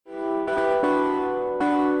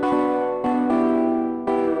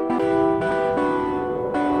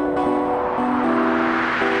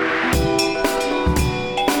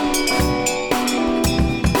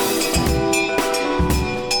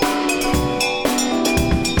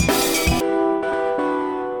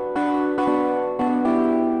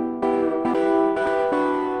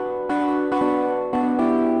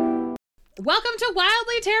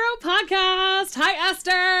Tarot Podcast. Hi,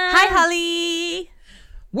 Esther. Hi, Holly.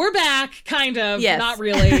 We're back, kind of. Yes. Not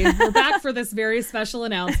really. We're back for this very special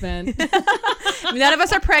announcement. None of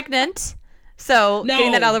us are pregnant, so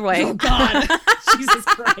getting that out of the way. Oh, God. Jesus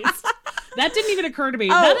Christ. That didn't even occur to me.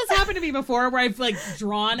 That has happened to me before where I've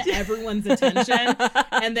drawn everyone's attention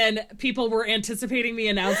and then people were anticipating me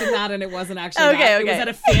announcing that and it wasn't actually that. It was at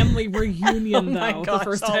a family reunion though. Gosh, the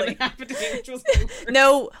first Holly. time it happened to me, which was the worst.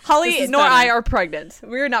 No, Holly nor better. I are pregnant.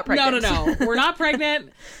 We're not pregnant. No. We're not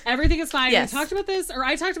pregnant. Everything is fine. Yes. We talked about this, or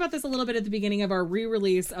I talked about this a little bit at the beginning of our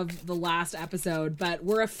re-release of the last episode, but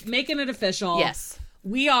we're making it official. Yes.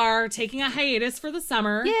 We are taking a hiatus for the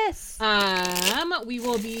summer. Yes. We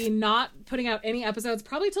will be not putting out any episodes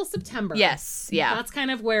probably till September. Yes. Yeah. That's kind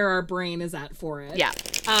of where our brain is at for it. Yeah.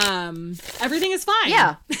 Everything is fine.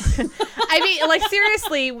 Yeah. I mean,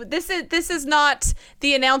 seriously, this is not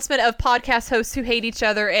the announcement of podcast hosts who hate each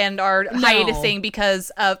other and are hiatusing because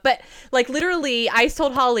of, but literally, I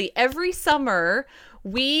told Holly every summer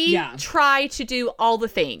we try to do all the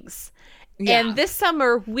things. Yeah. And this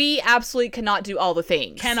summer, we absolutely cannot do all the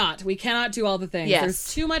things. We cannot do all the things. Yes.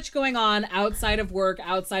 There's too much going on outside of work,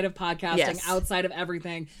 outside of podcasting, Yes. outside of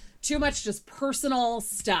everything. Too much just personal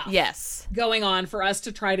stuff going on for us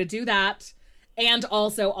to try to do that. And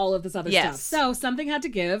also all of this other stuff. So something had to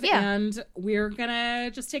give. Yeah. And we're going to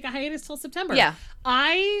just take a hiatus till September. Yeah.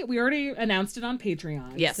 We already announced it on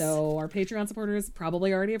Patreon. Yes. So our Patreon supporters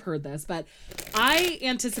probably already have heard this. But I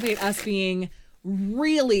anticipate us being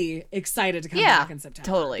really excited to come back in September.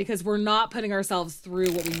 Totally. Because we're not putting ourselves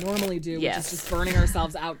through what we normally do, which is just burning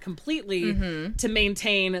ourselves out completely to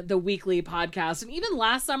maintain the weekly podcast. And even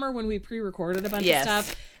last summer when we pre-recorded a bunch of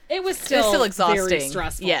stuff, it was still exhausting. Very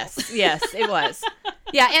stressful. Yes, it was.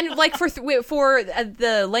 Yeah, and for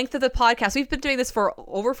the length of the podcast, we've been doing this for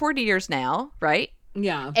over 40 years now, right?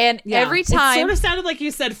 Yeah. And every time it sort of sounded like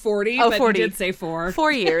you said 40, but 40. you did say 4.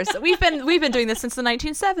 4 years. We've been doing this since the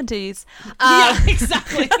 1970s. Yeah,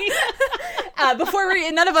 exactly. Before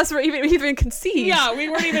none of us were even conceived. Yeah, we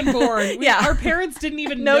weren't even born. Our parents didn't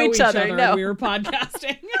even know each other. No. We were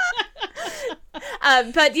podcasting.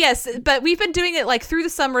 But we've been doing it through the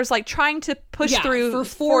summers, trying to push through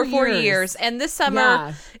for 4 years. And this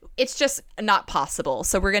summer, it's just not possible.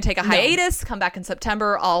 So we're gonna take a hiatus, come back in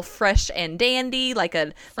September, all fresh and dandy, like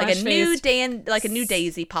a new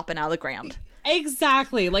daisy popping out of the ground.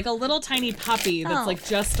 Exactly, like a little tiny puppy that's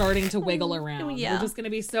just starting to wiggle around. Yeah. We're just going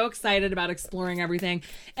to be so excited about exploring everything.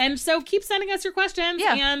 And so keep sending us your questions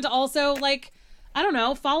and also I don't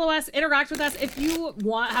know, follow us, interact with us. If you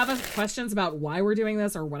have questions about why we're doing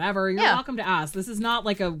this or whatever, you're welcome to ask. This is not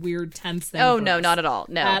a weird tense thing. Oh, no, not at all.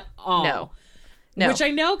 No. At all. No. Which I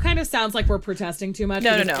know kind of sounds like we're protesting too much.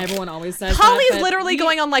 No. Everyone always says Holly's literally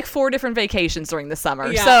going on 4 different vacations during the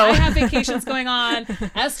summer. Yeah, so I have vacations going on.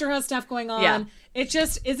 Esther has stuff going on. Yeah. It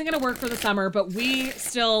just isn't going to work for the summer, but we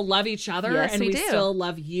still love each other Yes, and we we do. still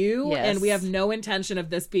love you. Yes. And we have no intention of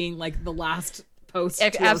this being the last post.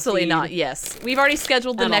 Absolutely not. Yes. We've already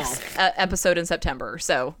scheduled the next episode in September.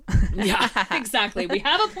 So yeah, exactly. We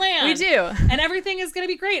have a plan. We do. And everything is going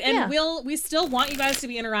to be great. And we still want you guys to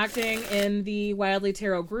be interacting in the Wildly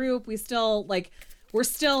Tarot group. We still we're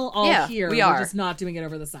still all here. We are. We're just not doing it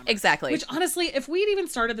over the summer. Exactly. Which honestly, if we'd even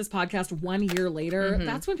started this podcast 1 year later,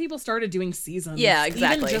 that's when people started doing seasons. Yeah,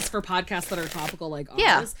 exactly. Even just for podcasts that are topical like ours.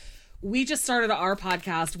 Yeah. We just started our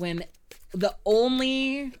podcast when the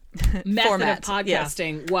only method of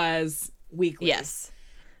podcasting was weekly. Yes.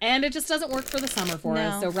 And it just doesn't work for the summer for No.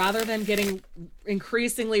 us. So rather than getting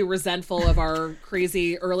increasingly resentful of our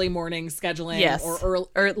crazy early morning scheduling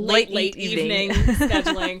or late evening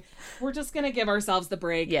scheduling, we're just going to give ourselves the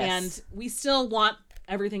break. Yes. And we still want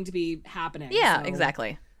everything to be happening. Yeah, So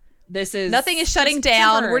exactly. Nothing is shutting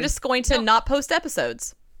down. We're just going to not post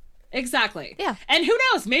episodes. Exactly. Yeah. And who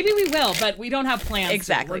knows? Maybe we will, but we don't have plans.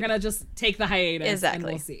 Exactly. We're going to just take the hiatus and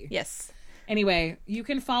we'll see. Yes. Anyway, you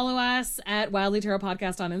can follow us at Wildly Tarot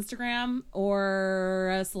Podcast on Instagram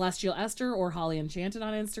or Celestial Esther or Holly Enchanted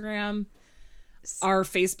on Instagram. Our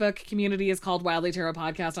Facebook community is called Wildly Tarot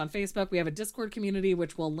Podcast on Facebook. We have a Discord community,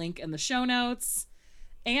 which we'll link in the show notes.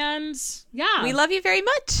 And we love you very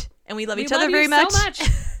much. And we love each other very much. So much.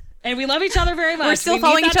 And we love each other very much. We're still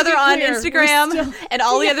following each other on Instagram and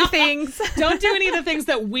all the other things. Don't do any of the things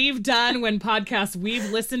that we've done when podcasts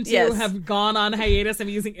we've listened to have gone on hiatus. I'm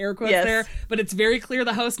using air quotes there, but it's very clear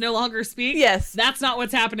the host no longer speaks. Yes. That's not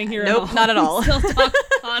what's happening here Nope, at all. not at all. We still talk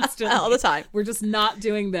constantly. All the time. We're just not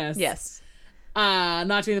doing this. Yes.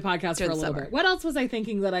 Not doing the podcast for a little summer. bit. What else was I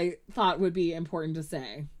thinking that I thought would be important to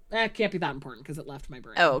say? That can't be that important because it left my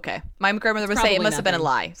brain. Oh, okay. My grandmother would say it must have been a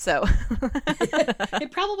lie. So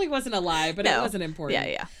it probably wasn't a lie, but it wasn't important.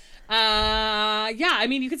 Yeah. I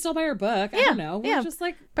mean, you can still buy our book. I don't know. We're just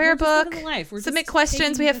like buy our book. Life. We're submit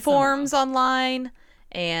questions. We have forms online,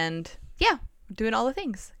 and we're doing all the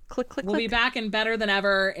things. Click. We'll be back and better than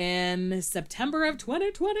ever in September of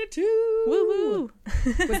 2022. Woo woo!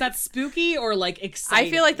 Was that spooky or like exciting?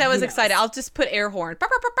 I feel like that was exciting. I'll just put air horn. Bow,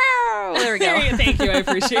 bow, bow, bow. There we go. Thank you. I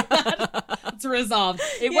appreciate that. It's resolved.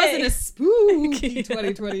 It wasn't a spooky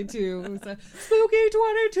 2022. It was a spooky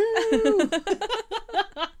 22.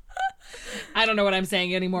 I don't know what I'm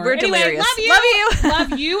saying anymore. We're delirious. Love you.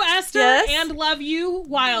 Love you, Esther, Yes. and love you,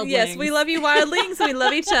 Wildlings. Yes, we love you, Wildlings, and we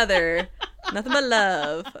love each other. Nothing but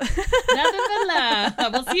love. Nothing but love.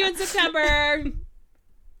 We'll see you in September.